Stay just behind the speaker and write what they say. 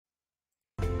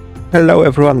Hello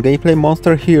everyone, Gameplay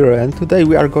Monster here, and today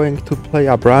we are going to play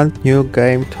a brand new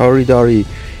game, ToriDori,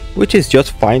 which is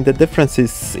just find the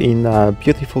differences in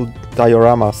beautiful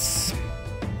dioramas.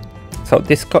 So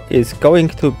this is going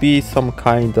to be some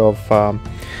kind of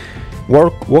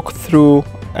walkthrough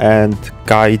and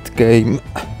guide game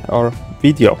or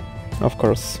video, of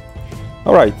course.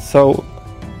 Alright, so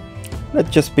let's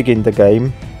just begin the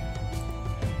game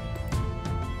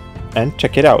and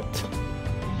check it out.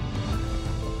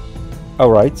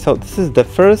 Alright, so this is the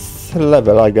first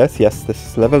level, I guess. Yes, this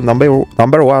is level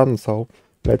number one, so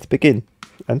let's begin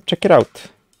and check it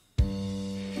out.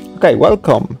 Okay,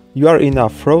 welcome! You are in a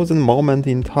frozen moment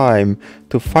in time.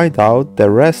 To find out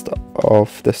the rest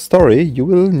of the story, you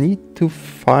will need to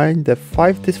find the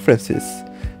 5 differences.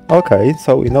 Okay,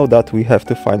 so we know that we have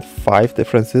to find 5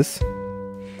 differences.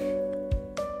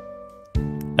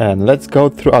 And let's go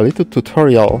through a little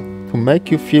tutorial to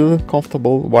make you feel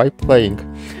comfortable while playing.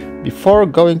 Before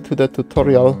going to the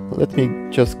tutorial, let me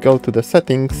just go to the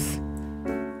settings.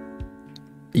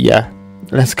 Yeah,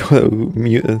 let's go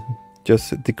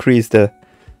just decrease the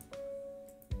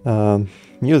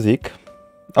music.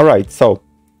 Alright, so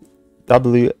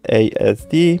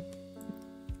WASD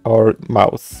or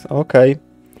mouse, okay.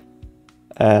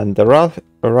 And the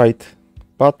right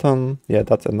button, yeah,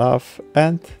 that's enough.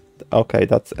 And okay,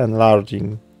 that's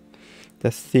enlarging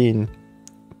the scene.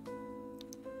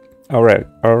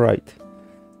 Alright,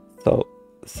 so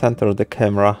center the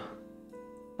camera.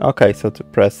 Okay, so to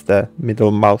press the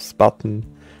middle mouse button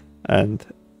and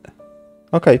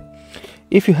okay.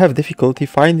 If you have difficulty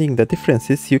finding the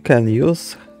differences, you can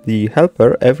use the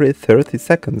helper every 30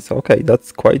 seconds. Okay,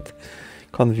 that's quite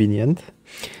convenient.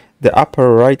 The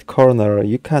upper right corner,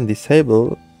 you can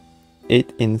disable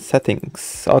it in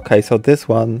settings. Okay, so this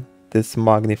one, this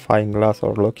magnifying glass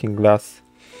or looking glass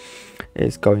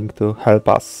is going to help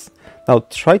us. Now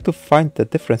try to find the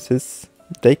differences.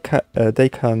 They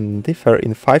can differ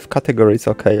in 5 categories.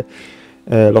 Okay,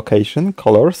 location,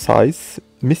 color, size,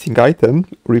 missing item,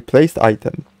 replaced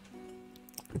item.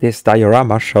 This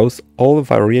diorama shows all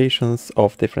variations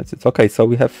of differences. Okay, so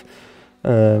we have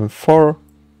 4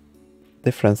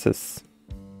 differences.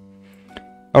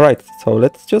 Alright, so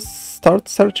let's just start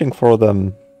searching for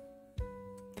them.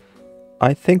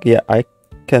 I think, yeah, I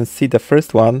can see the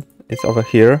first one is over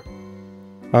here.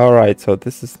 Alright, so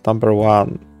this is number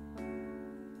 1.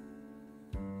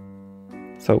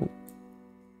 So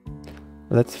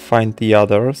let's find the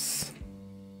others.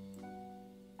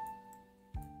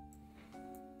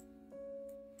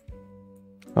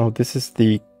 Oh, this is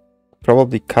the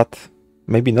probably cat,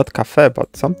 maybe not cafe,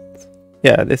 but some.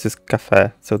 Yeah, this is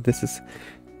cafe. So this is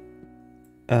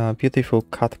a beautiful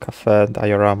cat cafe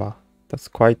diorama. That's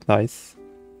quite nice.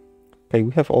 Okay,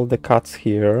 we have all the cats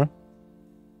here.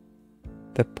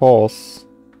 The paws.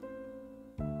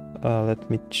 Let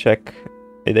me check.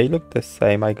 They look the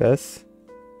same, I guess.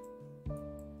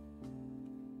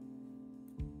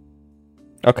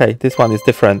 Okay, this one is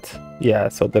different. Yeah,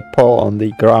 so the paw on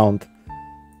the ground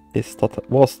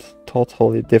was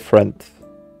totally different.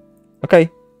 Okay.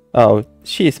 Oh,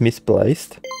 she is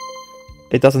misplaced.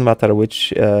 It doesn't matter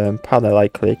which panel I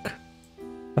click.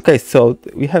 Okay, so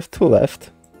we have 2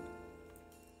 left.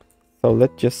 So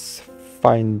let's just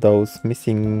find those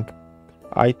missing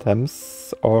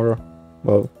items, or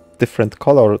well, different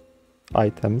color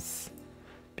items,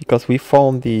 because we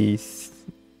found these.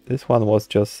 This one was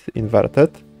just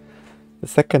inverted. The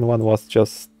second one was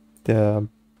just the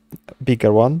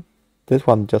bigger one. This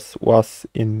one just was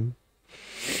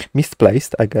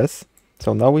misplaced, I guess.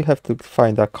 So now we have to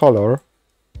find a color,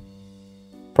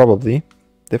 probably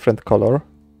different color.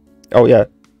 Oh yeah,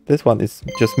 this one is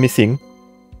just missing.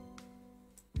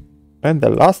 And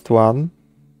the last one,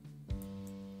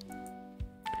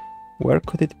 where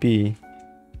could it be?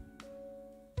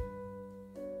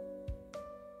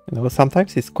 You know,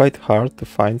 sometimes it's quite hard to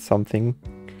find something.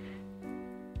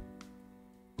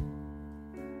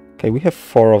 Okay, we have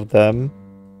 4 of them,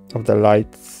 of the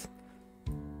lights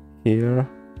here.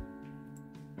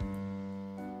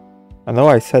 I know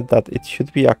I said that it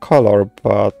should be a color,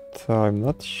 but I'm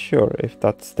not sure if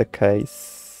that's the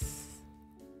case.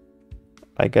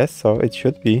 I guess so, it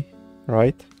should be,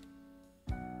 right?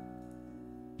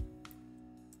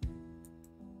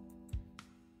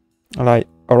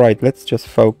 Alright, let's just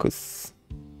focus.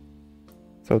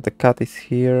 So the cat is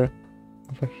here,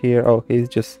 over here. Oh, he's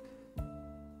just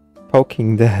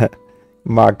poking the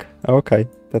mug. Okay,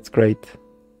 that's great.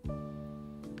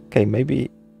 Okay, maybe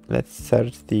let's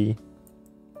search this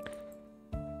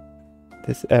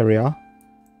area.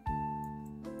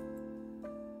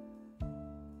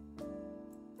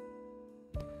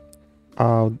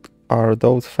 are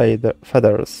those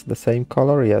feathers the same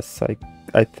color? Yes,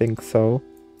 I think so.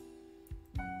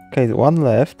 Okay, one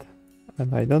left,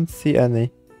 and I don't see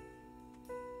any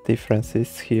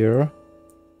differences here.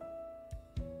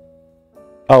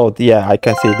 Oh, yeah, I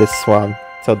can see this one.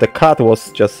 So the cat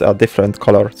was just a different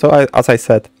color. So as I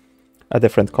said, a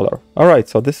different color. All right,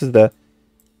 so this is the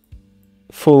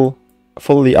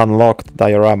fully unlocked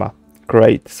diorama.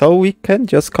 Great. So we can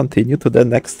just continue to the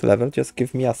next level. Just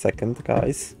give me a second,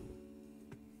 guys.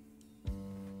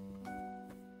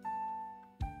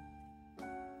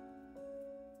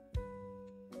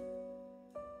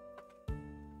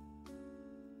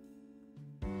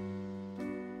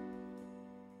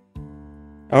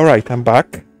 All right, I'm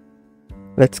back.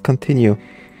 Let's continue.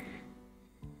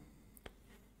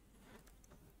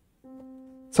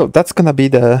 So that's gonna be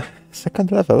the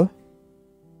second level.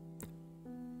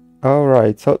 All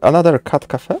right, so another cat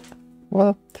cafe?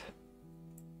 What?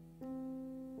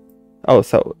 Oh,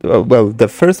 so well, the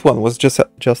first one was just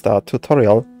a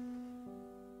tutorial.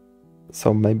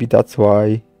 So maybe that's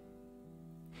why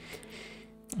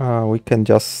we can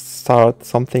just start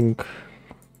something.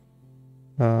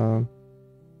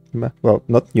 Well,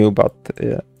 not new, but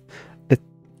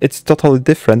it's totally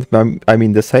different. I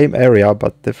mean, the same area,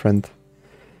 but different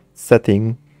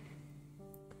setting.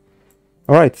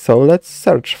 All right, so let's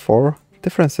search for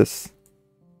differences.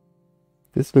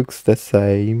 This looks the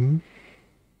same.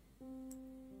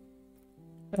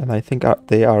 And I think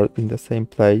they are in the same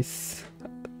place.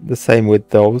 The same with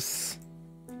those.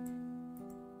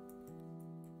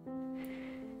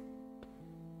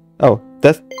 Oh,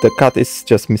 the cat is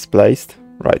just misplaced.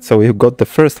 Right, so we've got the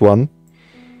first one.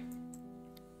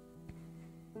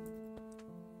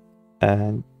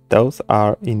 And those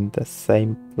are in the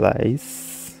same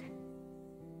place.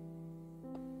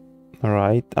 All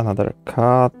right, another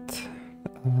cat.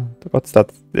 What's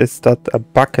that? Is that a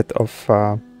bucket of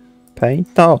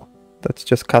paint? No, that's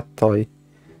just cat toy.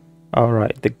 All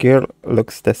right, the girl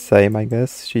looks the same, I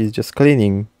guess. She's just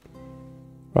cleaning.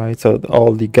 Right, so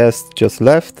all the guests just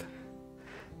left.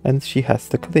 And she has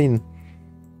to clean.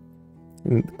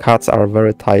 Cats are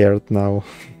very tired now.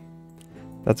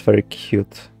 That's very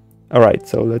cute. Alright,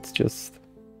 so let's just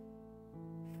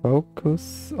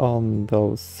focus on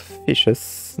those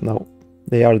fishes. No,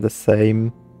 they are the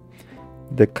same.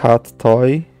 The cat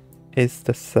toy is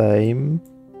the same.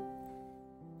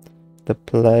 The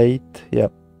plate,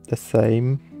 yep, the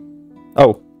same.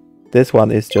 Oh, this one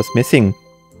is just missing.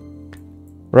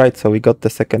 Right, so we got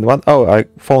the second one. Oh, I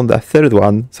found a third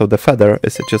one. So the feather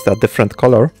is just a different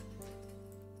color.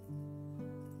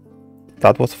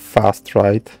 That was fast,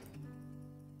 right?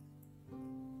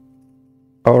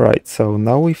 Alright, so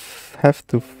now we have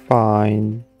to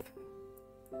find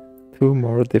two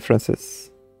more differences.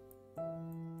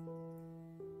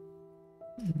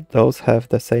 Those have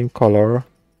the same color.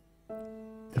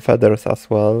 The feathers as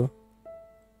well.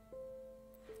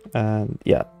 And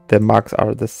yeah, the marks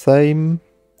are the same.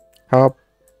 How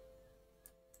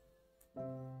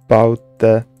about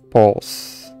the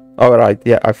paws? Alright,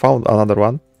 yeah, I found another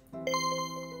one.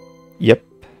 Yep.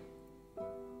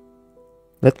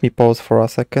 Let me pause for a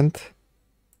second.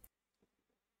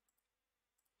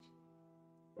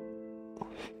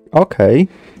 Okay,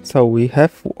 so we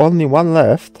have only one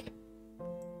left.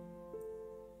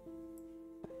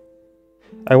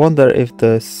 I wonder if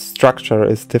the structure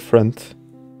is different.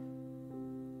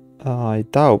 I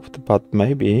doubt, but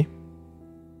maybe.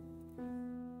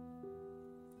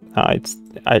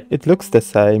 It looks the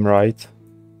same, right?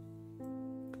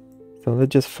 So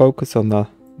let's just focus on a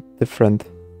different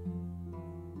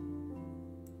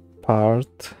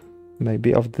part,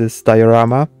 maybe, of this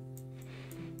diorama.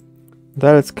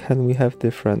 What else can we have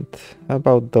different? How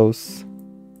about those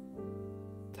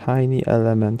tiny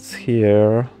elements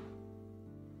here?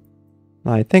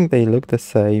 I think they look the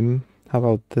same. How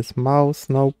about this mouse?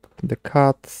 Nope. The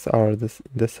cats are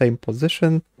the same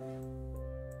position.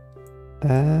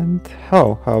 And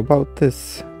how about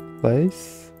this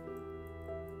place?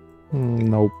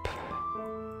 Nope.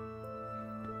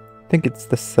 I think it's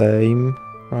the same,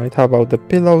 right? How about the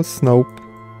pillows? Nope.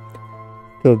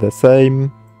 Still the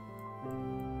same.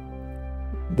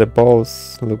 The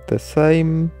balls look the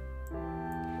same.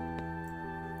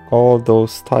 All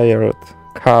those tired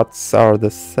cats are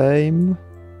the same.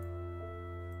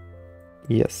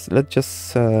 Yes, let's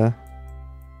just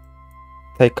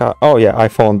take a... Oh yeah, I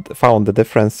found the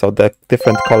difference, so the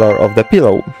different color of the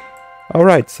pillow.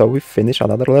 Alright, so we finish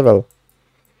another level.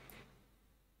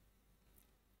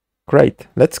 Great,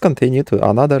 let's continue to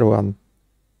another one.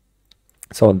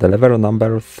 So the level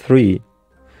number 3.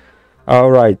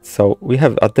 Alright, so we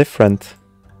have a different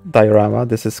diorama.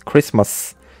 This is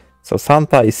Christmas. So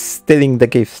Santa is stealing the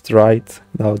gifts, right?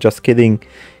 No, just kidding.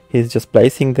 He's just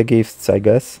placing the gifts, I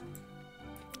guess.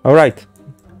 Alright.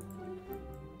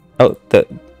 Oh,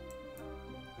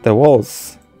 the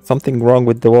walls. Something wrong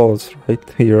with the walls right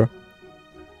here.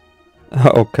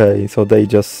 Okay, so they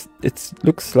just... It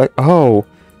looks like... Oh,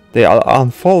 they are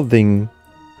unfolding.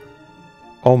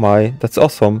 Oh my, that's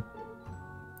awesome.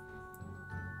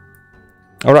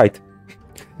 Alright.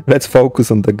 Let's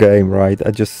focus on the game, right?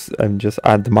 I'm just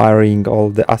admiring all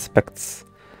the aspects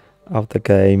of the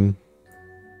game.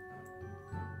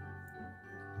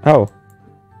 Oh.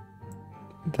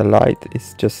 The light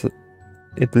is just...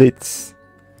 It lights.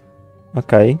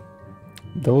 Okay.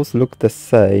 Those look the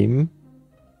same.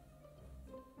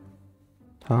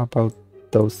 How about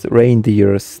those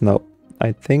reindeers? No,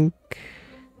 I think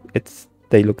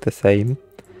they look the same.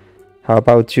 How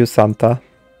about you, Santa?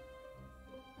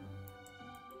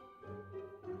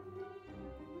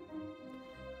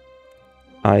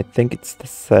 I think it's the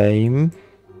same.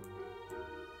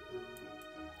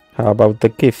 How about the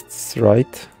gifts,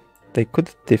 right? They could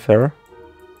differ.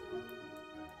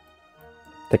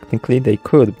 Technically they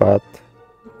could, but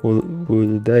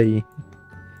will they?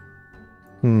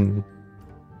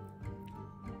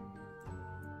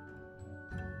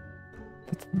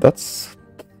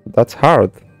 That's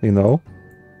hard, you know.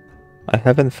 I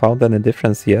haven't found any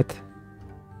difference yet.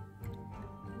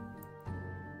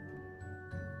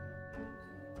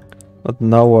 But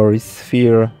no worries,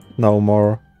 fear no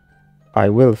more. I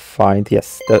will find,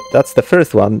 yes, that's the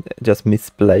first one, just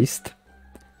misplaced.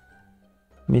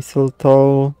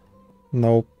 Mistletoe,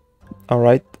 nope.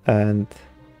 Alright, and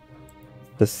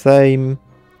the same.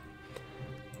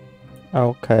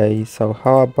 Okay, so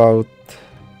how about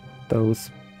those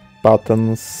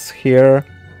buttons here?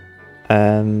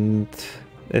 And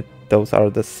those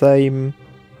are the same.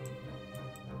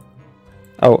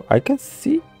 Oh, I can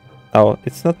see. Oh,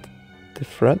 it's not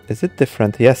different. Is it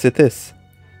different? Yes, it is.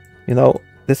 You know,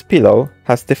 this pillow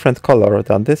has different color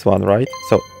than this one, right?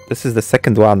 So this is the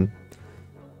second one.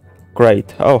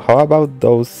 Great. Oh, how about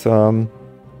those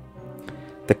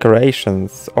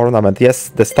decorations, ornament? Yes,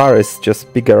 the star is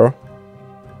just bigger.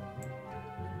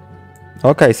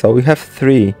 Okay, so we have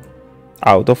 3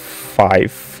 out of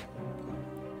 5.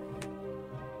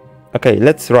 Okay,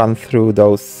 let's run through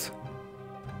those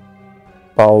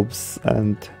bulbs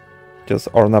and just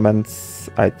ornaments.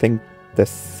 I think the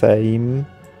same.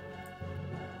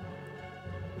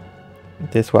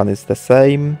 This one is the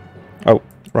same. Oh,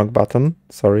 wrong button,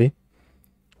 sorry.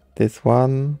 This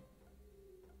one.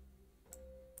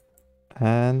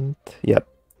 And yep.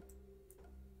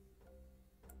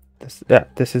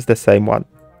 This is the same one.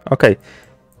 Okay.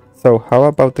 So how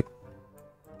about the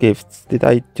gifts? Did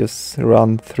I just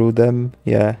run through them?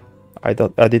 Yeah. I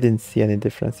didn't see any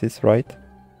differences, right?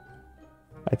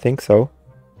 I think so.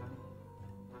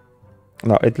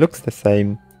 No, it looks the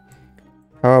same.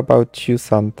 How about you,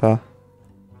 Santa?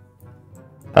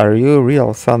 Are you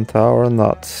real Santa or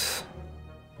not?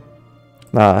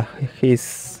 Nah, he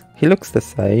looks the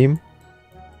same.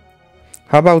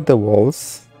 How about the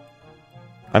walls?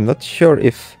 I'm not sure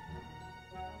if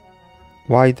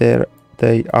why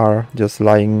they are just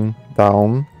lying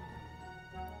down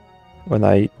when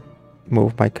I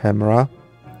move my camera.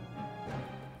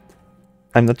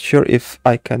 I'm not sure if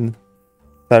I can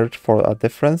search for a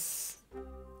difference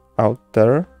out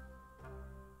there.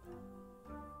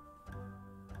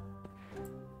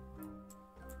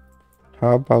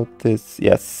 How about this?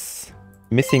 Yes.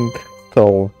 Missing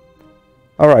toe.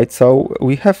 Alright, so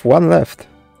we have one left.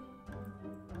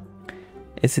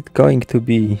 Is it going to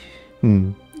be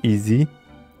easy?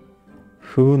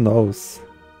 Who knows?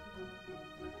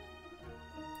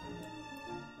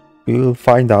 We will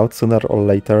find out sooner or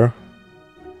later.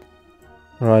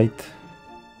 Right.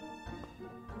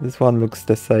 This one looks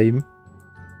the same.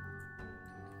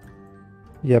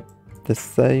 Yep, the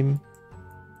same.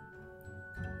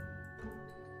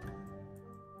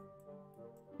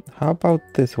 How about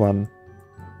this one?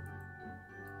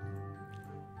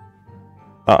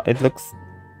 Ah, it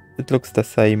looks the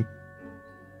same.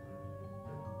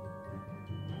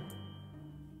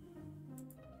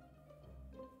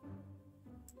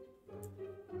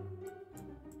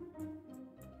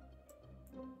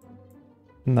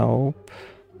 Nope.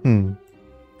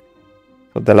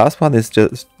 So the last one is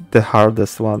just the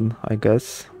hardest one, I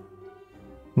guess.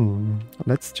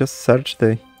 Let's just search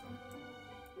the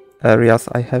areas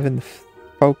I haven't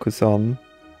focused on.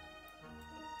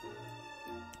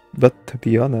 But to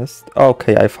be honest...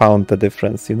 Okay, I found the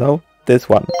difference, you know? This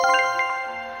one.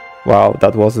 Wow,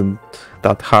 that wasn't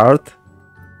that hard.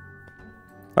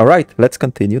 Alright, let's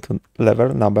continue to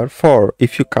level number 4.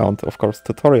 If you count, of course,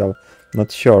 tutorial.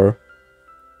 Not sure.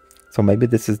 So maybe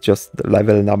this is just the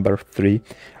level number 3.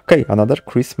 Okay, another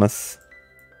Christmas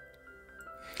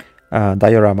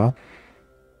diorama.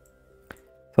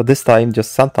 So this time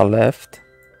just Santa left.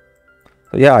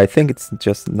 So yeah, I think it's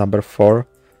just number 4.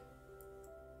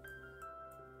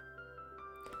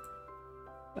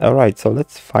 Alright, so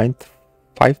let's find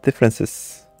 5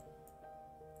 differences.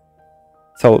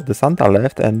 So the Santa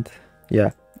left and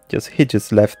yeah, he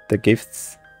just left the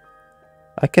gifts.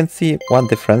 I can see one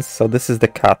difference, so this is the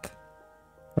cat,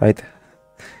 right?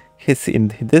 He's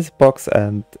in this box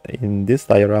and in this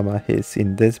diorama he's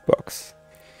in this box.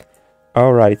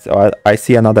 Alright, so I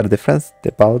see another difference.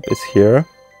 The bulb is here.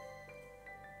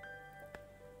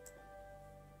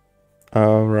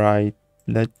 Alright,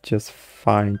 let's just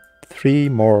find 3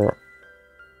 more.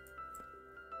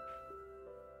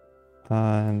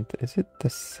 And is it the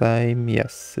same?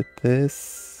 Yes, it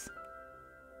is.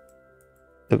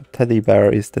 The teddy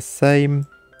bear is the same.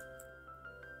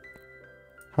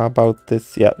 How about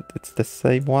this? Yeah, it's the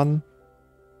same one.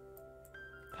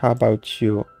 How about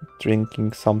you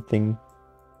drinking something?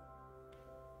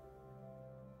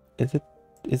 Is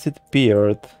it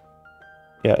beard?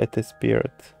 Yeah, it is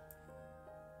beard.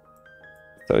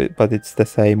 So, but it's the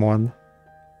same one.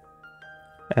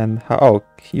 And oh,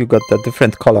 you got the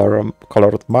different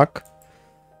colored mug.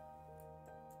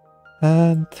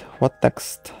 And what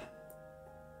next?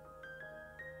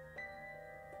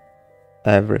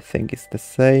 Everything is the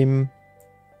same.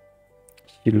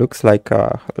 She looks like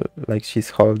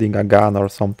she's holding a gun or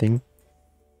something.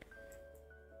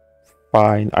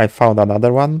 Fine, I found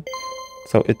another one.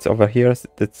 So it's over here.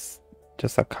 It's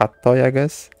just a cat toy, I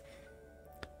guess.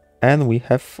 And we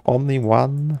have only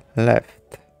one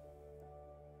left.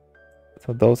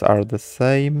 So those are the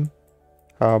same.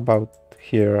 How about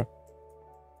here?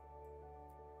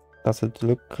 Does it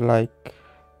look like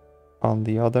on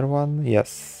the other one?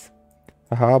 Yes.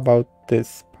 How about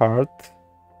this part?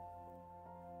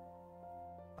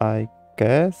 I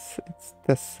guess it's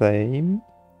the same,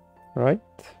 right?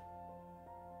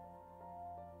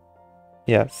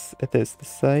 Yes, it is the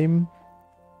same.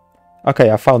 Okay,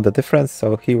 I found the difference.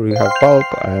 So here we have bulb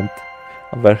and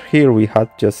over here we had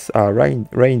just a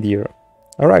reindeer.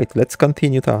 Alright, let's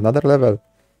continue to another level.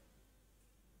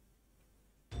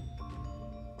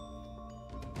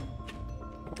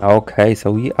 Okay,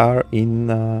 so we are in,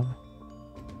 I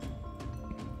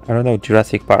don't know,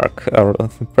 Jurassic Park or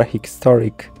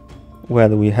prehistoric,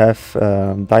 when we have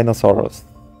dinosaurs.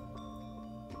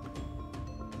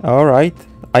 Alright,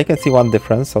 I can see one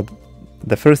difference. So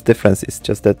the first difference is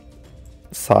just the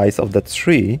size of the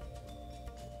tree.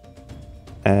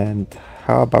 And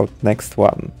how about next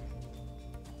one?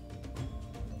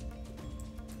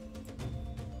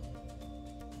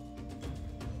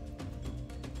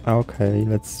 Okay,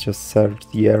 let's just search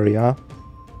the area.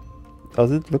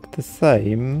 Does it look the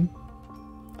same?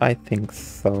 I think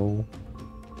so.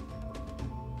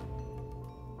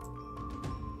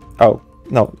 Oh,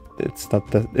 no, it's not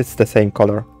it's the same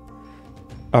color.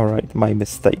 Alright, my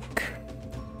mistake.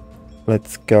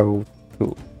 Let's go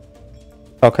to...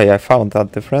 Okay, I found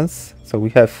that difference. So we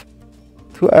have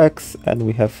 2 eggs and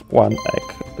we have 1 egg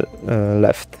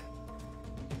left.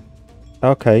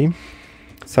 Okay.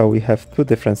 So we have 2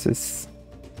 differences.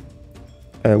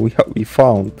 We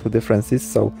found 2 differences,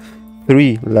 so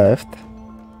 3 left.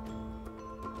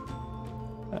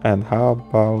 And how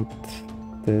about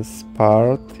this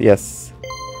part? Yes,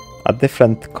 a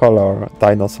different color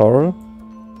dinosaur.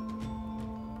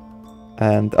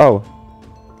 And oh,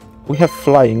 we have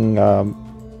flying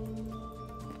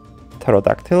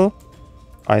pterodactyl,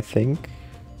 I think.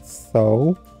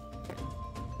 So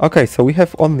okay, so we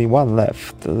have only 1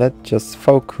 left. Let's just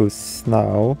focus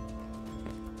now.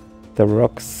 The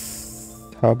rocks.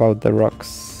 How about the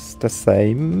rocks? The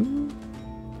same?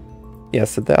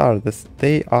 Yes, they are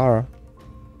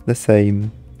the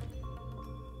same.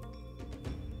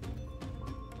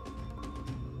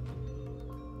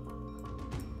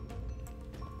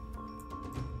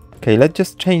 Okay, let's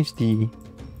just change the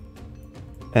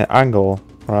angle,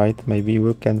 right? Maybe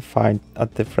we can find a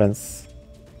difference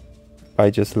by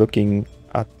just looking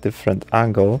at different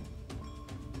angle.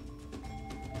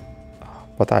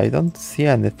 But I don't see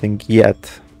anything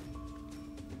yet.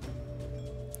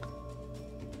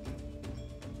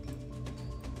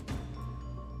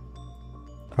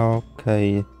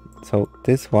 Okay, so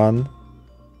this one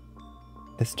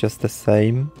is just the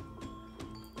same.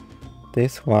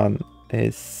 This one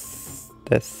is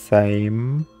the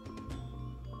same.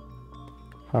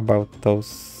 How about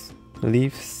those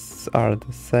leaves are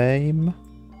the same?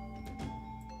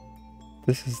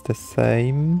 This is the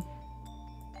same.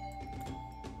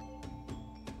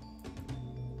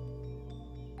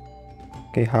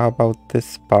 Okay, how about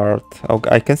this part? Oh,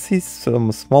 I can see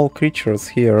some small creatures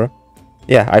here.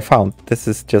 Yeah, I found. This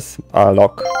is just a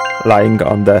log lying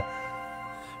on the...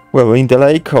 well, in the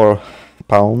lake or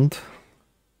pond.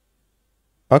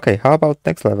 Okay, how about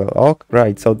next level? Oh,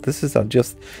 right, so this is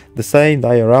just the same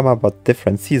diorama but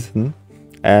different season.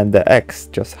 And the eggs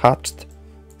just hatched.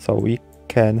 So we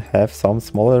can have some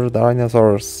smaller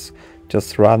dinosaurs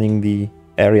just running the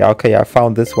area. Okay, I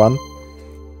found this one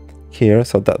here,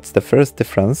 so that's the first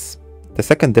difference. The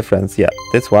second difference, yeah,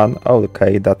 this one. Oh,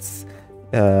 okay, that's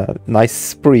nice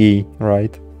spree,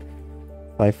 right?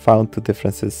 I found two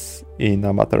differences in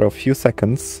a matter of few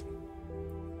seconds.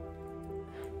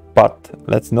 But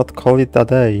let's not call it a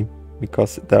day,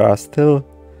 because there are still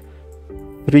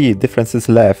 3 differences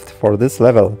left for this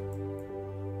level.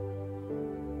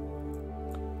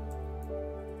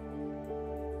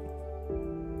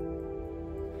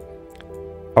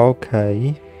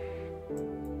 Okay.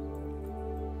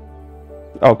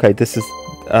 Okay, this is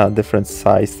a different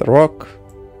sized rock.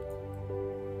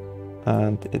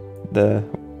 And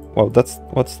well,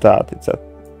 what's that? It's a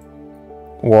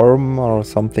worm or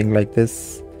something like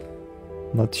this.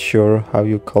 Not sure how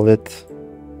you call it.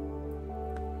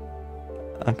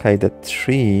 Okay, the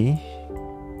tree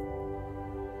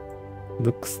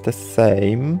looks the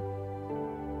same.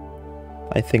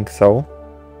 I think so.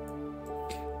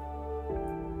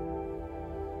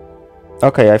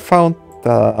 Okay, I found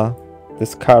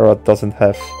this carrot doesn't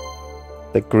have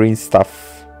the green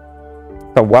stuff.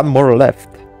 So one more left.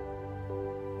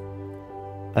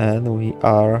 And we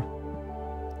are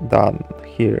done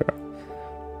here.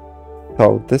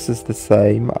 So this is the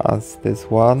same as this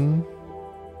one.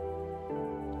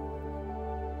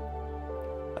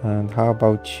 And how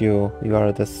about you? You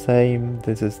are the same.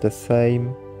 This is the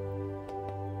same.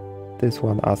 This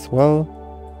one as well.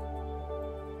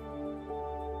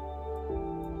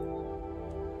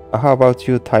 How about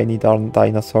you, tiny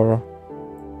dinosaur?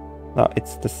 No,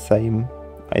 it's the same.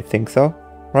 I think so,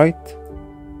 right?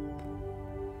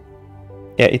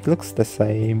 Yeah, it looks the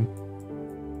same.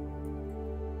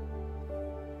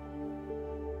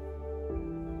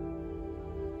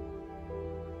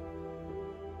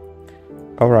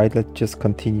 Alright, let's just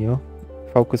continue.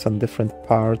 Focus on different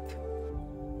part.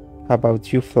 How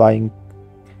about you flying?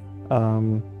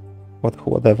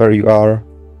 Whatever you are.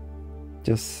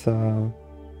 Just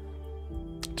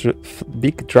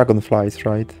big dragonflies,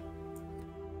 right?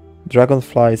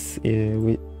 Dragonflies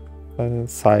with a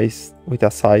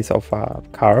size of a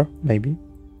car, maybe.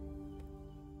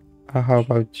 How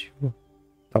about you?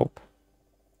 Nope.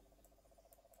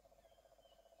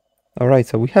 Alright,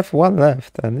 so we have one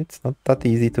left, and it's not that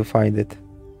easy to find it.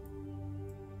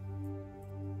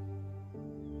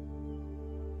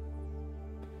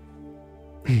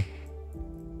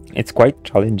 It's quite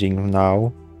challenging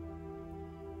now.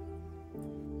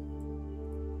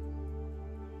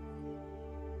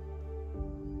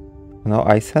 Now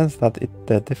I sense that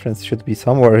the difference should be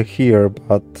somewhere here,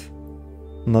 but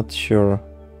not sure.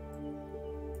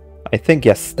 I think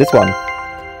yes, this one.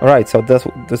 Alright, so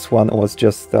this one was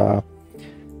just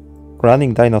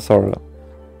running dinosaur.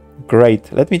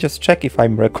 Great. Let me just check if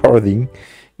I'm recording.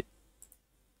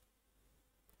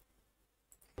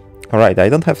 Alright, I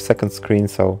don't have second screen,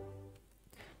 so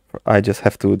I just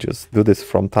have to just do this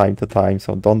from time to time,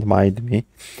 so don't mind me.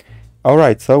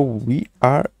 Alright, so we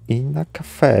are in a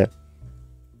cafe.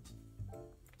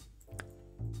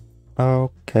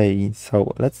 Okay,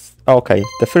 so let's... Okay,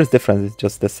 the first difference is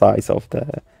just the size of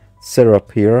the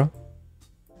syrup here.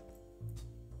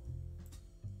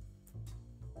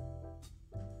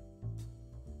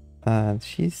 And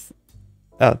she's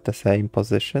at the same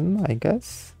position, I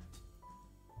guess.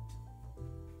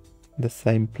 The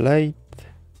same plate.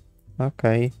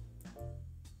 Okay.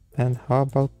 And how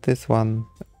about this one?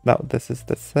 No, this is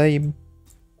the same.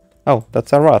 Oh,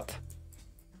 that's a rat.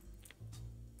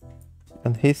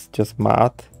 And he's just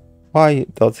mad. Why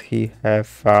does he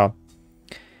have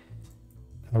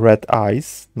red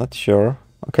eyes? Not sure.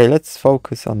 Okay, let's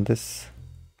focus on this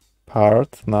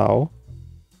part now.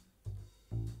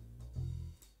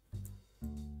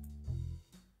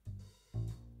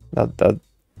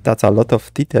 That's a lot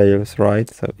of details, right?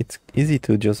 So it's easy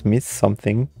to just miss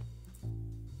something.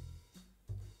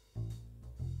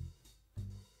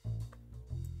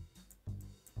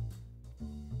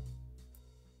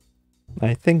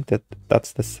 I think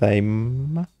that's the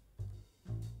same.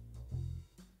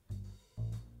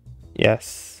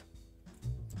 Yes.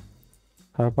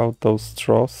 How about those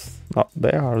straws? No,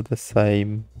 they are the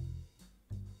same.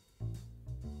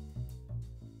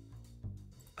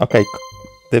 Okay,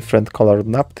 different colored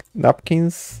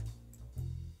napkins.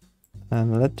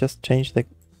 And let's just change the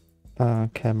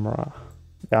camera,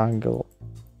 the angle.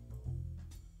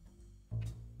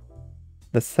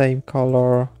 The same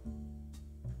color.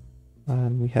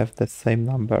 And we have the same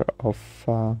number of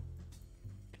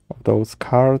those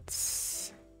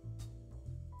cards.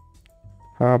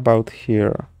 How about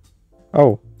here?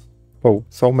 Oh,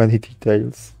 so many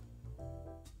details.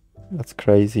 That's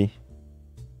crazy.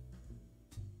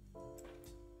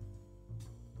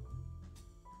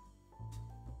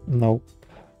 Nope.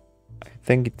 I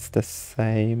think it's the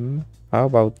same. How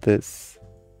about this?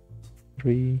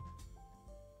 3.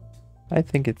 I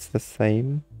think it's the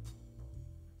same.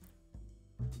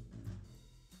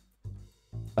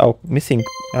 Oh, missing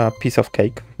a piece of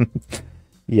cake.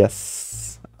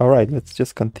 Yes. Alright, let's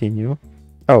just continue.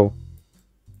 Oh.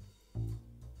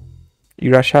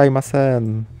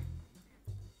 Irashaimasen.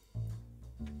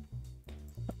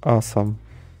 Awesome.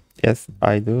 Yes,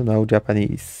 I do know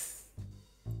Japanese.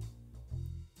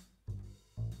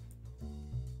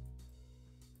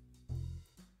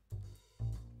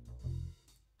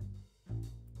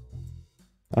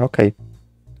 Okay.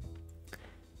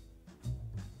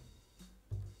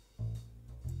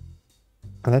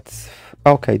 Let's...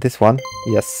 Okay, this one.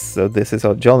 Yes, so this is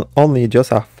only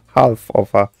just a half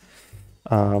of a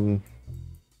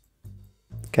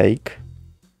cake.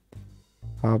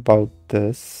 How about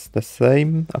this? The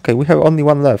same? Okay, we have only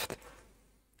one left.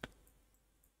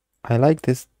 I like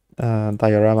this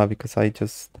diorama because I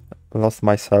just lost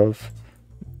myself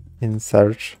in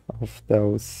search of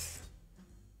those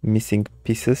missing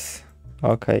pieces.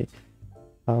 Okay,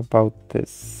 how about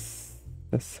this?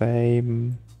 The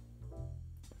same?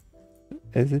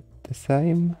 Is it the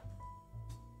same?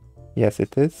 Yes,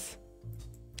 it is.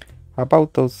 How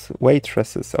about those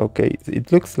waitresses? Okay,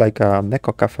 it looks like a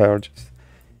Neko Cafe or just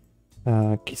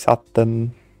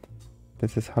Kisaten.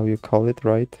 This is how you call it,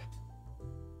 right?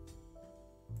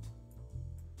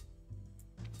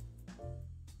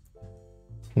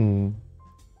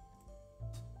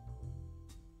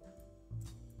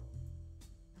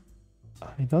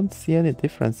 I don't see any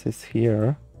differences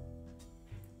here.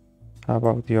 How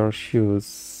about your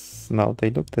shoes? No,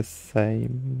 they look the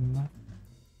same.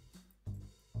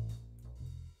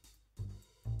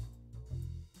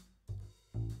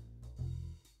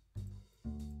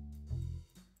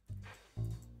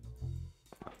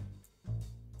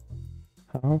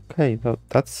 Okay,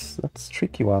 that's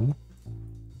tricky one.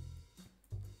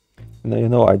 No, you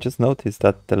know, I just noticed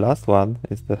that the last one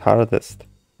is the hardest.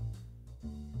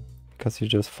 Because you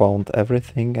just found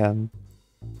everything and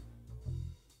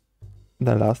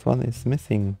the last one is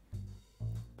missing.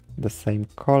 The same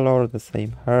color, the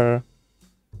same hair.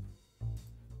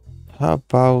 How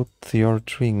about your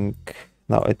drink?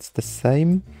 No, it's the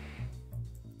same.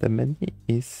 The menu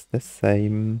is the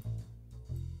same.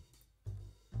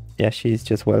 Yeah, she's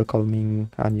just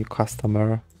welcoming a new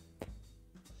customer.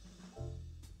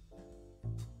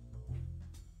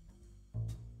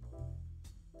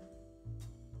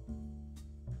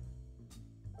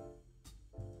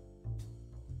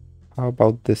 How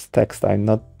about this text? I'm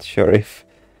not sure if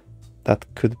that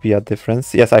could be a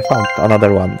difference. Yes, I found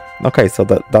another one. Okay, so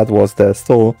that was the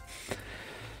stool.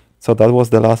 So that was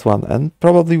the last one. And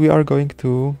probably we are going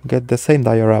to get the same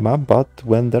diorama, but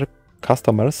when their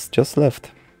customers just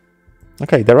left.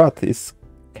 Okay, the rat is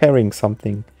carrying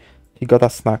something. He got a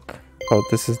snack. Oh,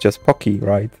 this is just Pocky,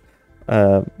 right?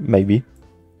 Maybe.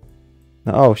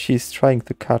 Oh, she's trying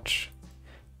to catch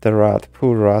the rat.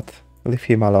 Poor rat. Leave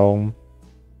him alone.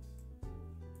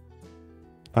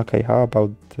 Okay, how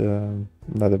about the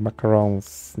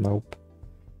macarons? Nope.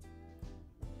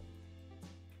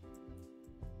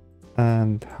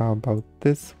 And how about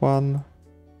this one?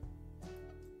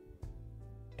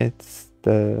 It's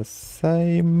the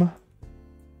same.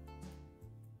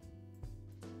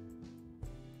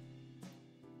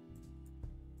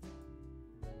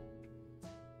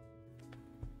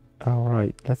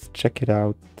 Alright, let's check it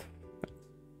out.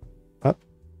 What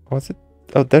was it?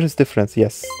 Oh, there is difference,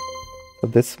 yes. So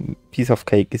this piece of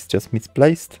cake is just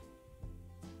misplaced.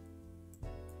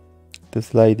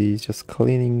 This lady is just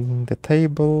cleaning the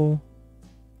table.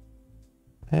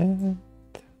 And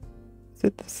is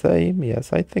it the same?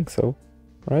 Yes, I think so.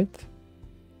 Right?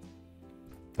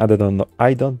 I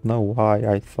don't know why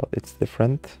I thought it's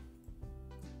different.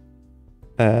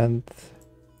 And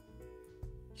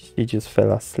she just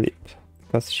fell asleep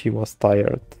because she was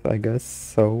tired, I guess.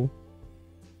 So,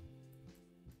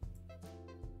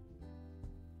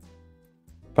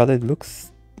 but it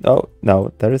looks... Oh,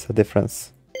 no, there is a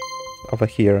difference over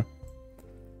here.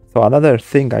 So another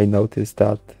thing I noticed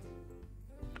that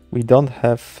we don't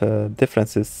have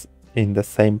differences in the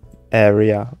same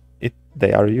area.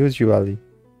 They are usually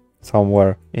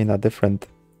somewhere in a different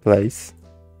place.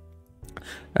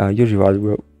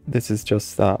 Usually this is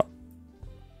just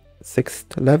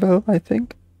 6th level, I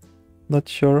think. Not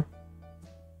sure.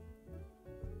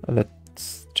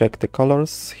 Let's check the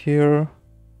colors here.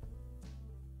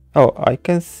 Oh, I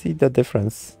can see the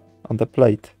difference on the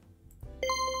plate.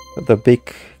 The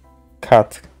big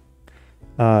cat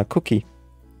cookie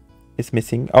is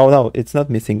missing. Oh no, it's not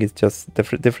missing, it's just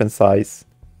different size.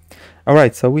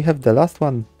 Alright, so we have the last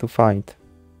one to find.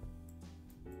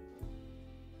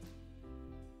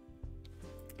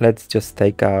 Let's just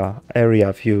take a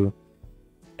area view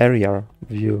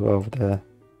of the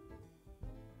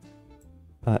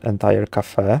entire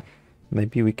cafe.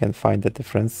 Maybe we can find the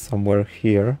difference somewhere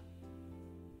here,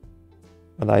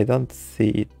 but I don't see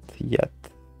it yet.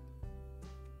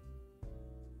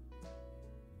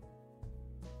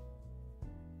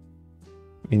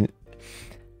 I mean,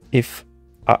 if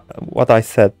what I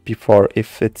said before,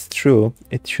 if it's true,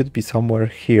 it should be somewhere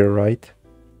here, right?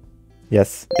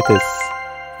 Yes, it is.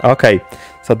 Okay,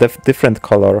 so the different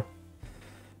color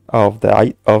of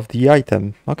the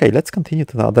item. Okay, let's continue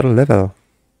to another level.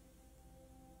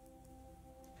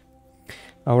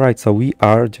 Alright, so we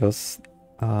are just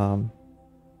by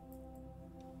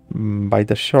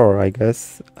the shore, I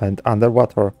guess, and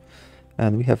underwater.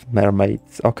 And we have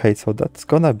mermaids. Okay, so that's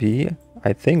gonna be,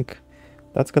 I think,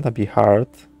 that's gonna be hard.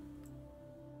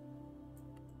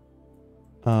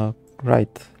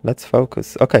 Right, let's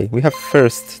focus. Okay, we have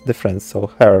first difference, so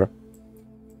her.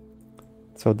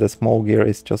 So the small gear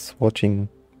is just watching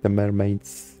the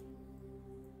mermaids.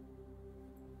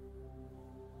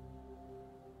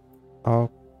 Oh,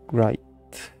 right.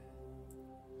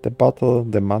 The bottle,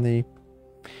 the money.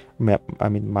 I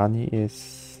mean, money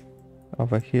is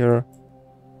over here.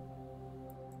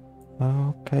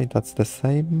 Okay, that's the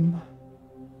same.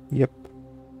 Yep.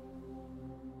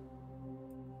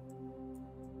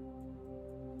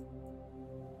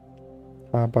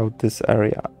 How about this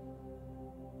area?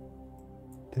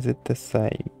 Is it the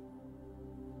same?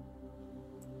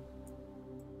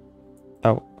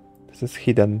 Oh, this is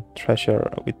hidden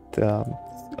treasure with a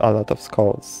lot of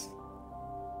skulls.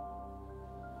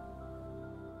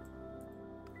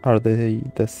 Are they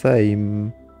the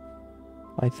same?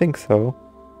 I think so.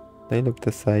 They look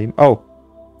the same. Oh,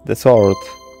 the sword.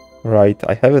 Right,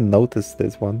 I haven't noticed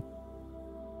this one.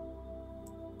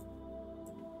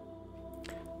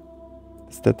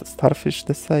 Is that starfish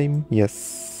the same?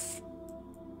 Yes.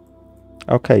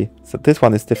 Okay, so this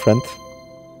one is different.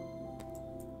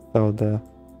 So the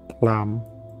clam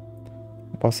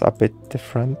was a bit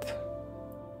different.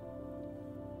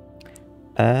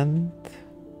 And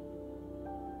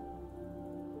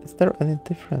is there any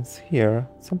difference here?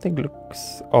 Something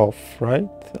looks off, right?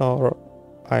 Or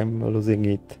I'm losing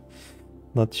it?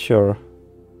 Not sure.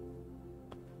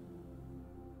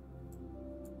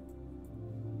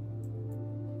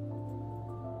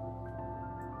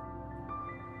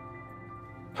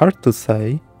 Hard to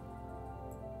say.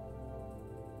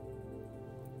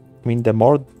 I mean, the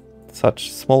more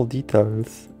such small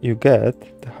details you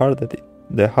get,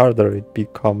 the harder it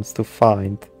becomes to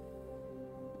find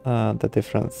the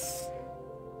difference.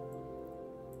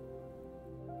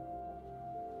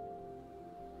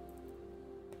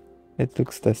 It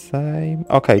looks the same.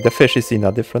 Okay, the fish is in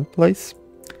a different place.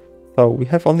 So we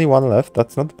have only one left.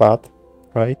 That's not bad,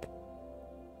 right?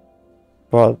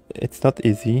 But it's not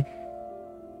easy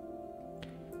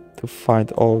to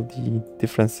find all the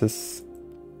differences.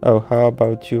 Oh, how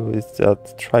about you? Is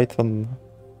that Triton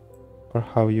or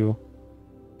how you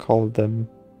call them?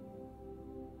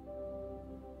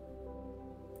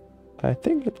 I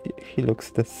think he looks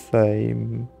the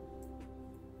same.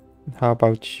 How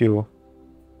about you?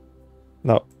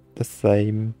 No, the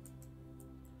same.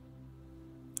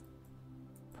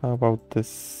 How about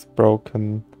this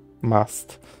broken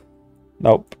mast?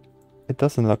 Nope, it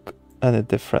doesn't look any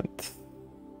different.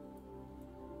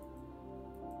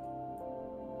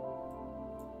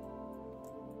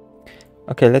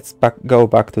 Okay, let's go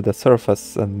back to the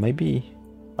surface and maybe,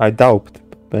 I doubt,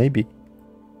 but maybe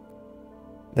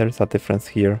there is a difference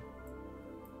here.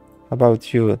 How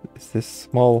about you? Is this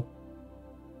small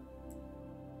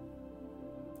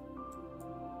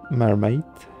mermaid,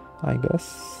 I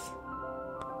guess?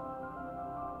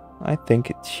 I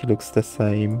think she looks the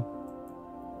same.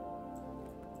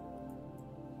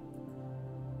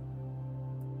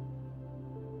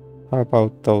 How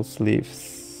about those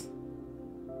leaves?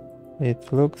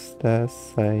 It looks the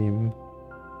same.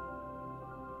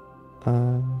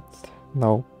 And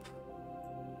no.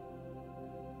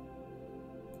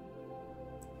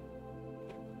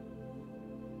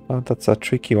 Well, that's a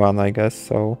tricky one, I guess,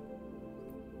 so...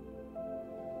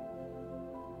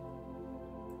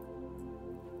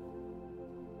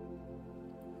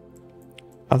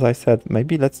 As I said,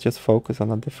 maybe let's just focus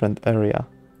on a different area.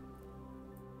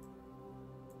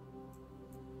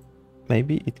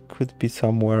 Maybe it could be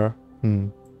somewhere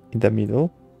in the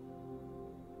middle.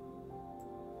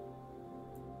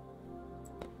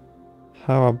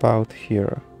 How about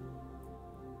here?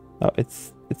 No,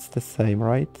 it's the same,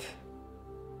 right?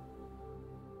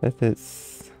 That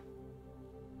is...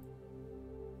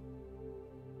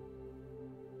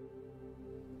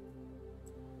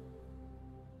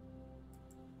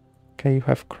 Okay, you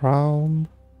have crown.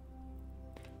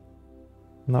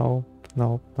 Nope,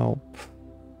 nope, nope.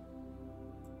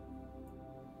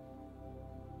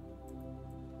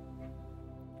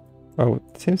 Oh,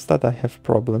 it seems that I have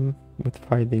problem with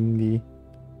finding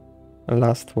the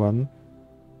last one.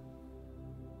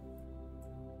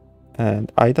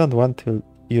 And I don't want to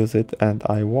use it, and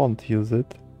I won't use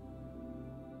it.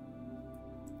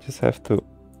 Just have to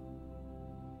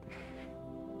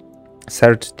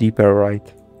search deeper,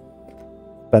 right?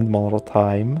 Spend more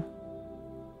time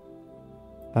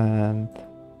and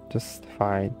just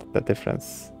find the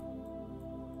difference.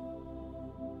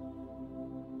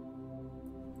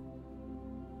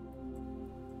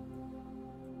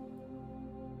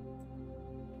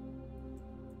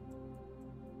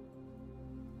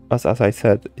 As I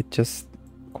said, it's just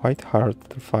quite hard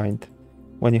to find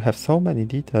when you have so many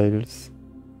details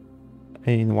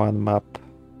in one map.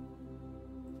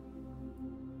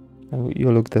 And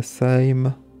you look the same.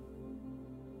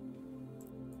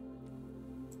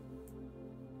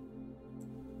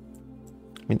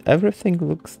 I mean, everything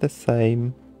looks the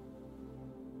same.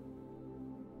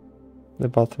 The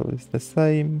bottle is the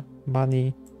same.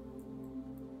 Money.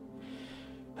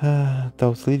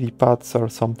 Those lily pads or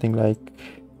something like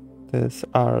this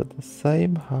are the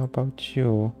same. How about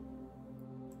you?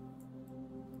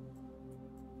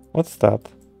 What's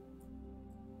that?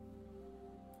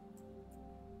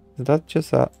 Is that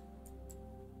just a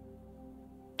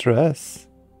dress?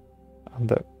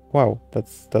 Wow,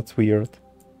 that's weird.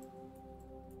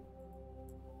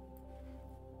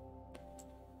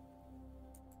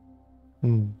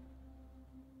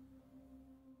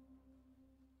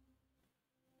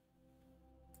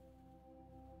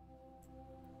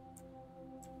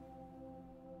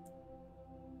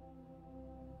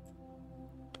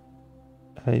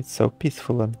 It's so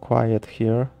peaceful and quiet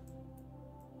here.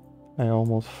 I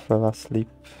almost fell asleep.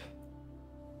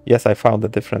 Yes, I found the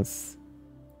difference.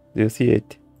 Do you see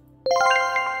it?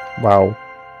 Wow.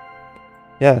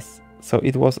 Yes, so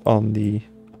it was on the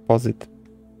opposite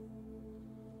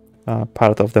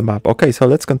part of the map. Okay, so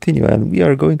let's continue, and we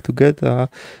are going to get the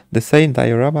same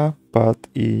diorama, but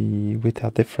with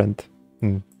a different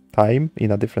time,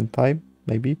 in a different time,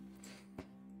 maybe.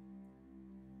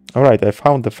 Alright, I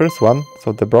found the first one,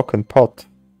 so the broken pot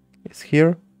is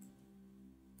here.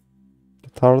 The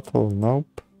turtle,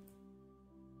 nope.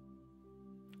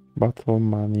 Bottle,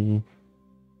 money.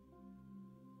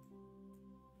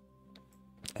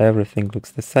 Everything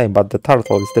looks the same, but the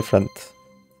turtle is different.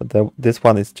 This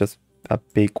one is just a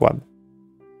big one.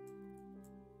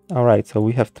 Alright, so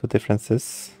we have two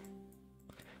differences.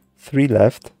 3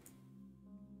 left.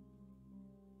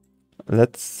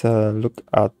 Let's look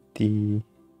at the...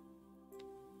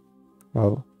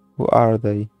 Well, who are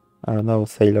they? I don't know,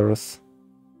 sailors.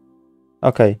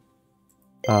 Okay.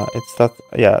 It's that...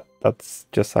 Yeah, that's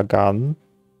just a gun.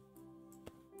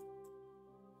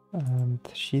 And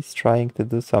she's trying to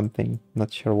do something.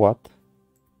 Not sure what.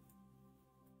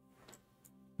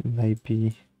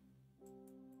 Maybe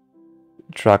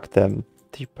drag them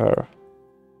deeper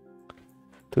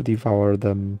to devour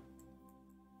them.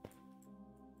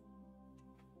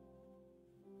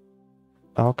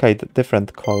 Okay, the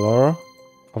different color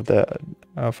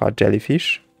of a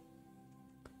jellyfish.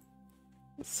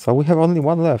 So we have only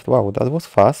one left. Wow, that was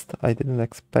fast. I didn't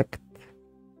expect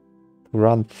to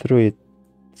run through it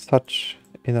such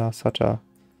a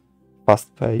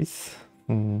fast pace.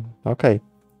 Okay.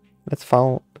 Let's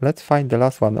find the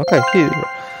last one. Okay, here.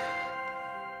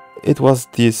 It was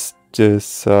this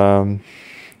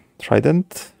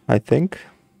trident, I think.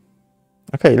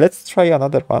 Okay, let's try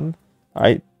another one.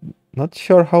 I'm not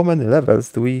sure how many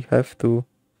levels do we have to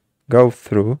go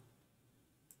through.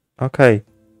 Okay,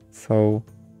 so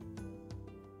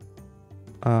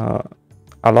a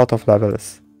lot of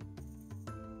levels.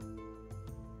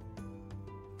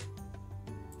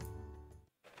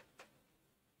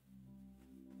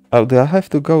 Oh, do I have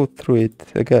to go through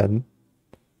it again?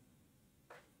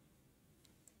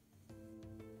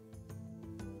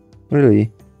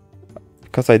 Really?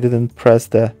 Because I didn't press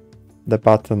the the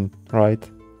button, right?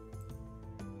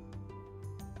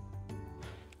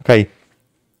 Okay.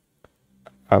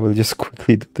 I will just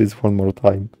quickly do this one more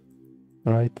time,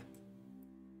 right?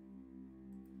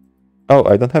 Oh,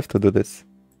 I don't have to do this.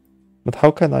 But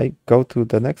how can I go to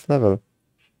the next level?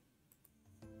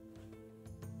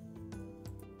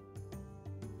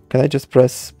 Can I just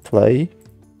press play?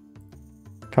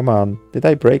 Come on, did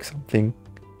I break something?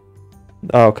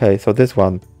 Oh, okay, so this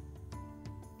one.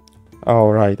 Oh,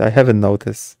 right, I haven't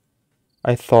noticed.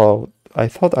 I thought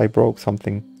I broke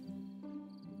something.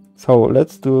 So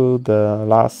let's do the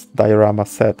last diorama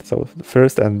set, so the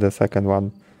first and the second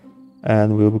one.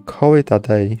 And we'll call it a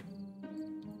day.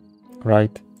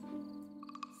 Right.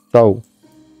 So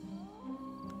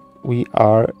we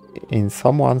are in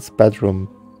someone's bedroom.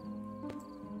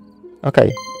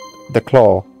 Okay, the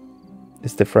claw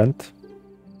is different.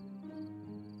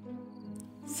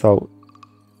 So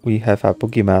we have a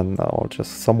boogeyman or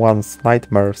just someone's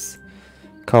nightmares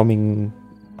coming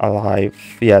alive.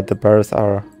 Yeah, the birds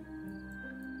are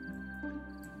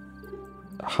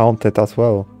haunted as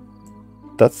well.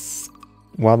 That's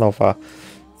one of a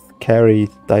scary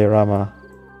diorama.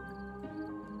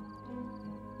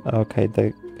 Okay,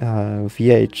 the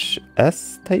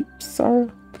VHS tapes are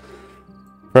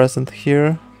present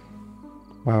here.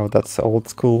 Wow, that's old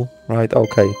school, right?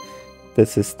 Okay,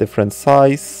 this is different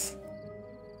size.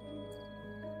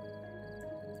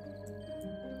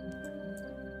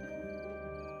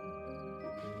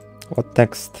 What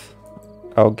next?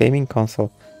 Oh, gaming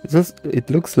console. It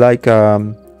looks like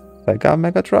Sega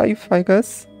Mega Drive, I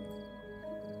guess.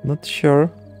 Not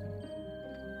sure.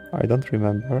 I don't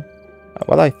remember.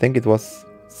 Well, I think it was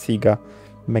Sega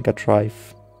Mega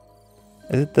Drive.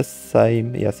 Is it the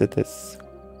same? Yes, it is.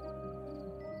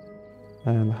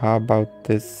 And how about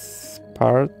this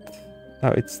part? Oh,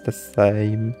 it's the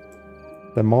same.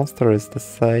 The monster is the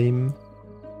same.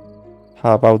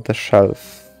 How about the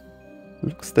shelf?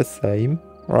 Looks the same,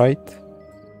 right?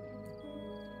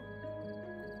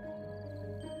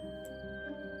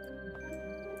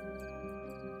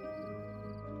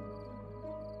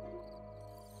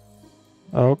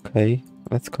 Okay,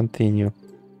 let's continue.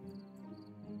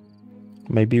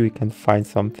 Maybe we can find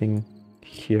something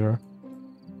here.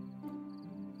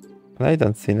 I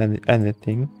don't see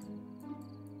anything.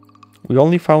 We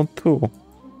only found 2.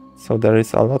 So there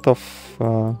is a lot of...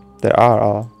 there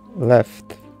are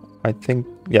left. I think,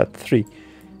 yeah, 3.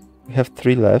 We have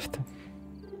 3 left.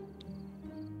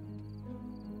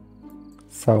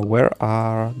 So where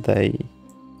are they?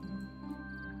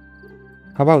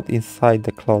 How about inside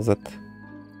the closet?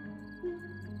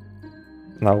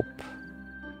 Nope.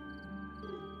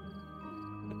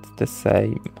 It's the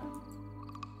same.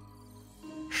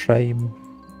 Shame.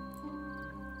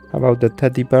 How about the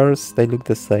teddy bears? They look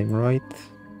the same, right?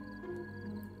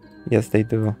 Yes, they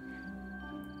do.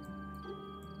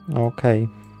 Okay.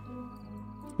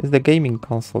 Is the gaming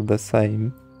console the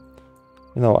same?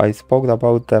 You know, I spoke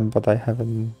about them, but I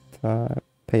haven't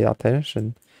paid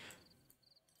attention.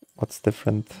 What's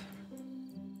different?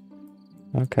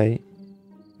 Okay.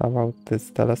 How about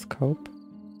this telescope?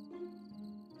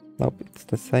 Nope, it's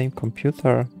the same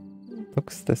computer.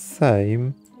 Looks the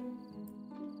same.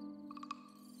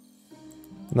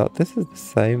 No, this is the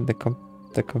same.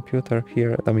 The computer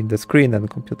here, I mean the screen and the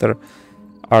computer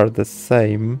are the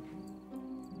same.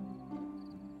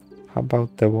 How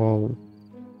about the wall?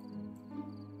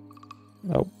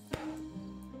 Nope.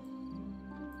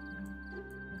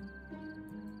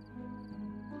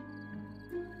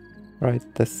 Right,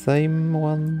 the same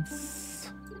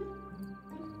ones.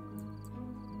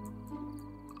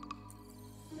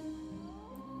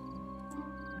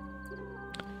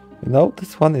 You know,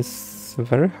 this one is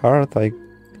very hard. I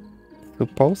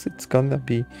suppose it's gonna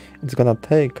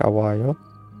take a while.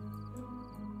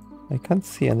 I can't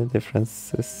see any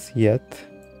differences yet.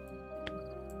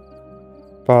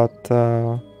 But,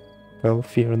 well,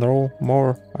 fear no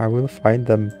more. I will find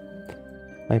them.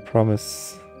 I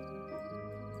promise.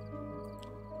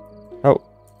 Oh,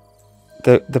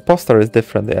 the poster is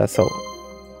different, yeah, so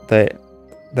they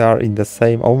are in the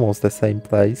same, almost the same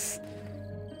place.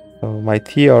 So my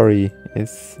theory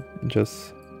is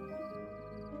just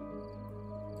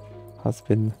has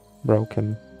been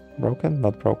broken. Broken?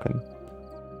 Not broken.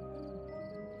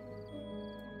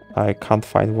 I can't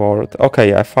find word.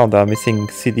 Okay, I found a missing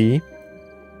CD.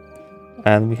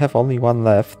 And we have only one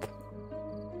left.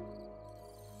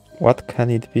 What can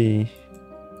it be?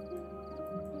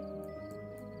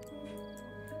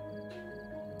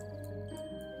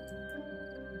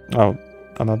 Oh,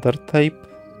 another tape.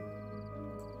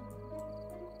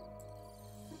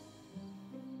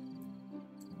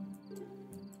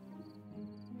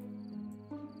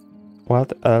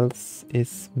 what else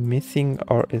is missing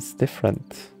or is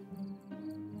different?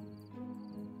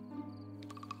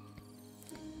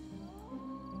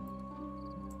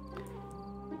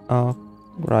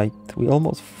 Right, we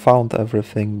almost found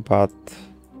everything, but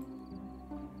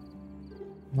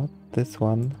not this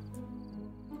one.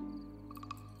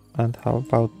 And how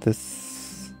about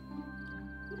this?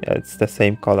 Yeah, it's the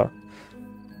same color.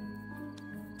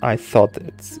 I thought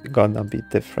it's gonna be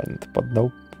different, but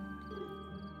nope.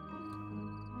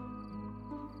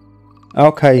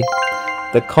 Okay,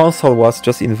 the console was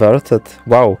just inverted.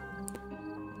 Wow.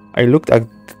 I looked at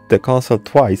the console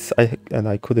twice and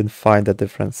I couldn't find the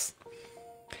difference.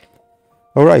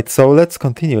 Alright, so let's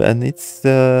continue, and it's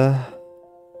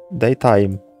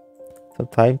daytime. So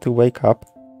time to wake up.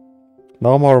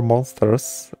 No more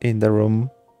monsters in the room.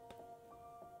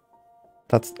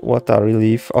 That's what a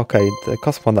relief. Okay, the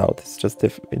cosmonaut is just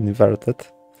inverted.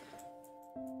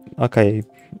 Okay,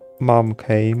 mom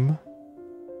came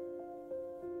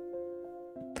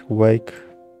to wake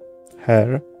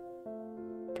her.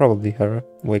 Probably her.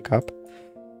 Wake up.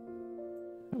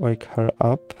 Wake her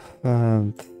up.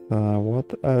 And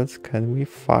what else can we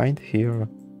find here?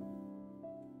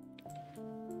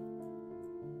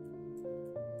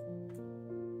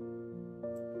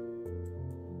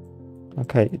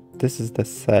 Okay, this is the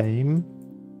same.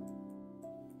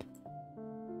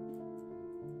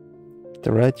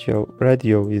 The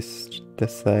radio is the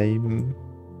same.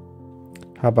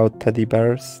 How about teddy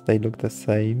bears? They look the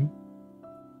same.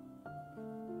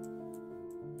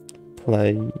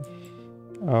 Play.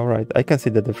 Alright, I can see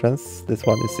the difference. This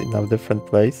one is in a different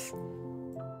place.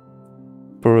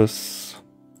 Bruce.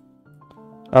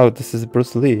 Oh, this is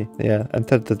Bruce Lee. Yeah,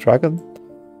 Enter the Dragon.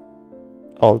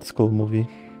 Old school movie.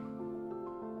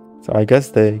 So I guess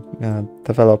the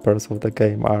developers of the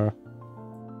game are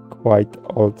quite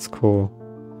old school,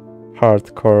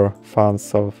 hardcore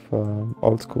fans of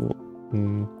old school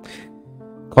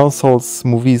consoles,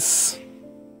 movies.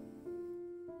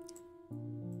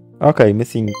 Okay,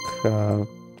 missing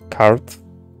card.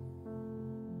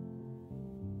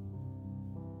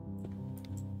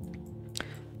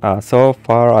 So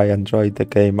far I enjoyed the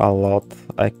game a lot.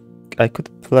 I could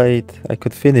play it, I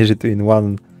could finish it in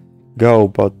one go,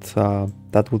 but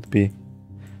that would be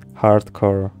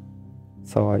hardcore.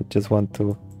 So I just want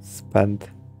to spend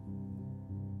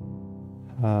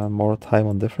more time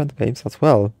on different games as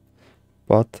well.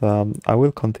 But I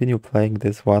will continue playing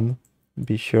this one.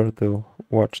 Be sure to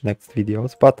watch next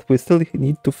videos. But we still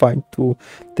need to find two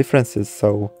differences.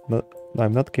 So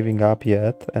I'm not giving up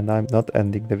yet, and I'm not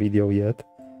ending the video yet.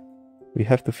 We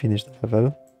have to finish the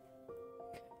level.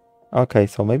 Okay,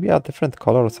 so maybe a different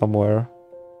color somewhere.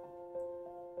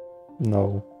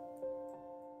 No.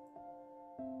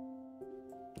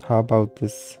 How about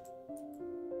this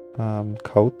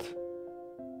coat?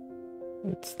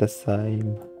 It's the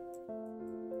same.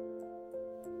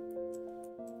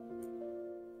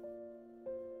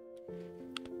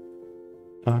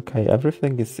 Okay,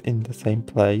 everything is in the same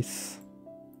place.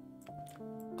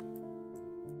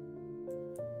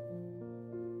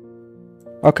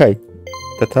 Okay,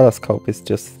 the telescope is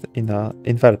just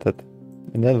inverted.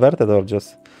 Inverted or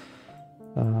just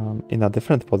in a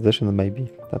different position, maybe.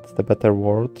 That's the better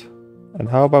word. And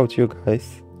how about you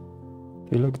guys?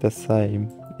 You look the same.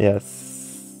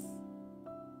 Yes.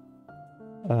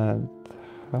 And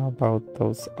how about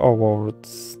those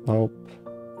awards? Nope.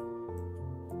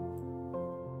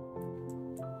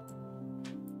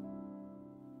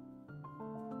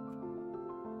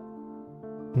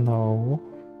 No.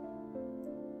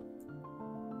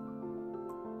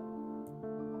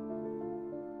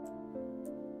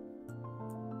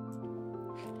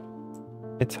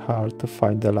 It's hard to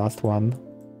find the last one.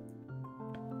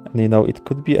 And you know, it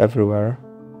could be everywhere.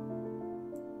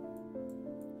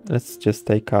 Let's just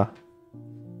take a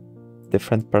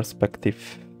different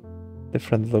perspective,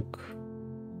 different look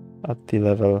at the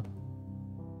level.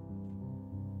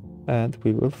 And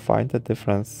we will find a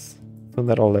difference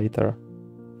sooner or later.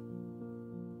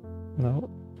 No,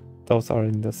 those are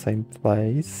in the same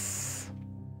place.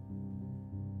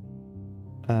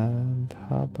 And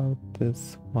how about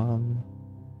this one?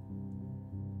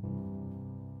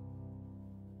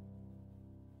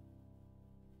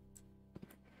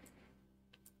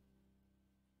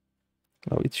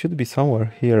 Oh, it should be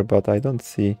somewhere here, but I don't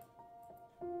see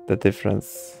the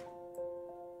difference.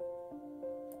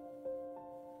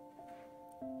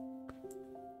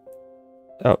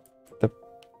 Oh,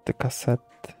 the cassette,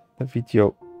 the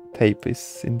video tape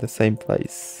is in the same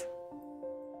place.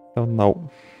 Oh no.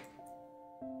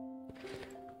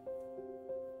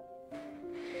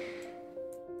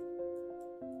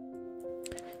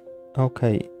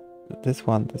 Okay, this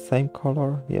one the same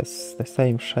color? Yes, the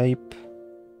same shape.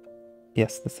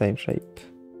 Yes, the same shape.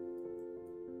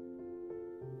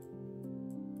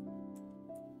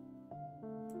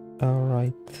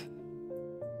 Alright.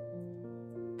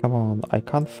 Come on, I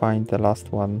can't find the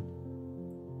last one.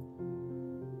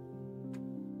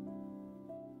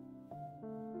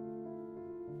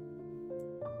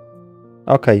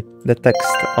 Okay, the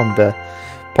text on the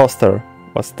poster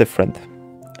was different.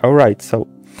 Alright, so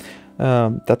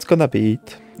that's gonna be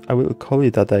it. I will call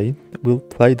it a day. We'll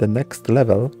play the next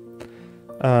level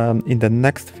in the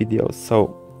next video.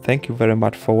 So thank you very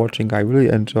much for watching. I really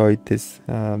enjoyed this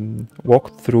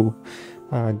walkthrough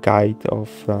guide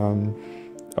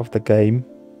of the game,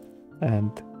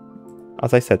 and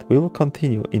as I said, we will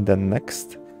continue in the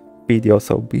next video,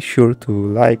 so be sure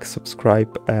to like,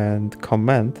 subscribe and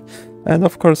comment, and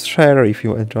of course share if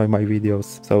you enjoy my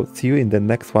videos. So see you in the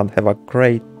next one. Have a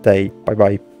great day. Bye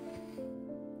bye.